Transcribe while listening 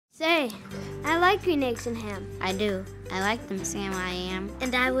Say, I like green eggs and ham. I do. I like them, Sam, I am.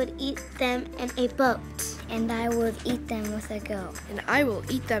 And I would eat them in a boat. And I would eat them with a go. And I will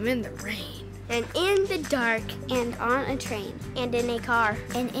eat them in the rain. And in the dark. And on a train. And in a car.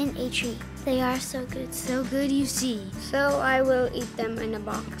 And in a tree. They are so good you see. So I will eat them in a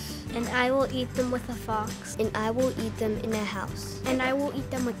box. And I will eat them with a fox. And I will eat them in a house. And I will eat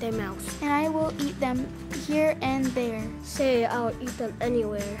them with a mouse. And I will eat them here and there. Say, I'll eat them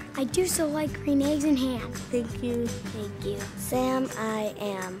anywhere. I do so like green eggs and ham. Thank you. Thank you. Sam, I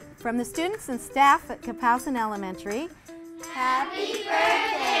am. From the students and staff at Kapowsin Elementary, Happy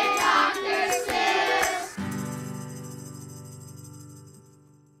birthday, Dr. Seuss!